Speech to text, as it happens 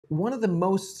one of the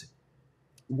most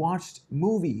watched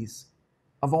movies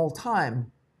of all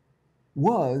time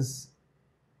was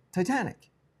Titanic.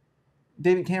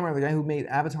 David Cameron, the guy who made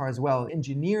Avatar as well,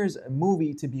 engineers a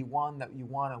movie to be one that you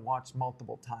want to watch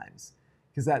multiple times,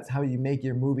 because that's how you make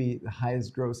your movie the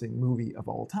highest grossing movie of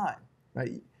all time,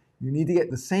 right? You need to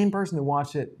get the same person to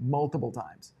watch it multiple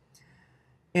times.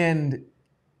 And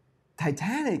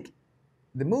Titanic,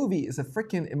 the movie, is a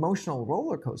freaking emotional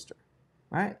roller coaster,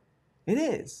 right? It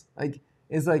is. Like,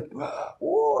 it's like,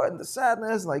 oh, and the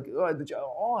sadness, like, oh,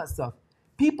 all that stuff.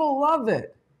 People love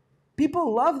it.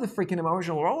 People love the freaking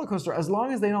emotional roller coaster as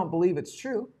long as they don't believe it's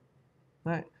true,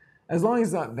 right? As long as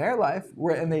it's not their life,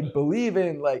 and they believe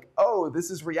in, like, oh,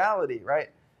 this is reality, right?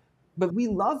 But we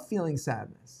love feeling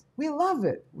sadness. We love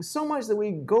it so much that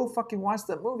we go fucking watch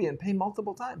that movie and pay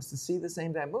multiple times to see the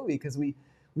same damn movie, because we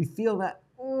feel that,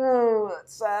 oh, that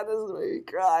sadness, we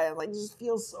cry, and like just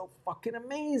feels so fucking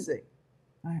amazing,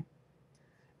 right?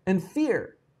 And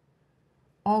fear.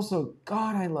 Also,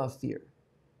 God, I love fear.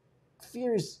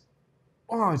 Fear is,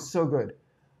 oh, it's so good.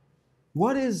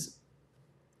 What is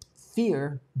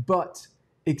fear but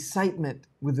excitement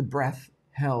with the breath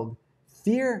held?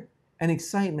 Fear and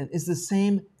excitement is the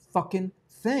same fucking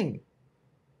thing,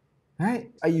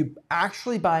 right? Are you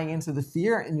actually buying into the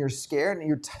fear and you're scared and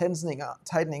you're tightening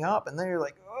up, and then you're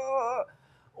like, oh,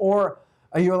 or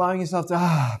are you allowing yourself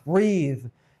to breathe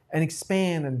and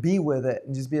expand and be with it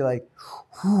and just be like,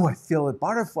 ooh, I feel the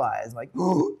butterflies, like,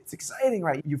 ooh, it's exciting,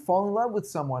 right? You fall in love with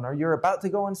someone, or you're about to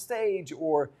go on stage,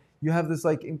 or you have this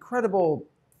like incredible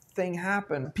thing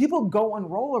happen. People go on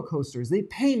roller coasters. They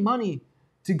pay money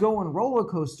to go on roller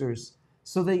coasters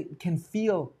so they can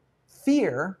feel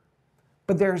fear,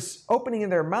 but they're opening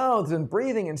their mouths and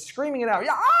breathing and screaming it out,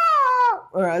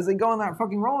 or as they go on that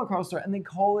fucking roller coaster, and they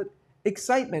call it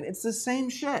excitement. It's the same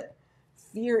shit.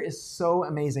 Fear is so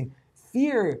amazing.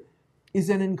 Fear is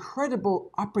an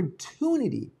incredible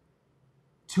opportunity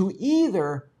to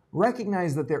either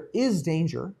recognize that there is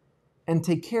danger and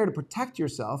take care to protect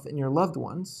yourself and your loved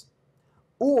ones,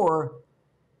 or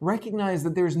recognize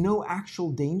that there's no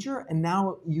actual danger and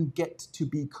now you get to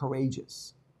be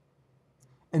courageous.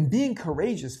 And being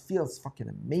courageous feels fucking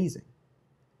amazing,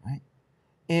 right?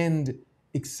 And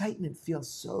excitement feels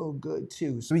so good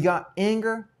too. So we got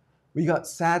anger, we got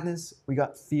sadness, we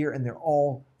got fear, and they're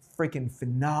all freaking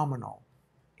phenomenal.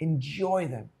 Enjoy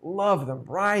them, love them,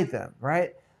 ride them,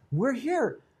 right? We're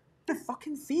here to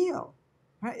fucking feel,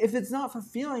 right? If it's not for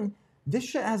feeling, this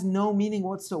shit has no meaning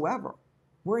whatsoever.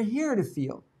 We're here to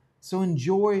feel. So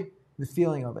enjoy the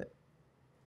feeling of it.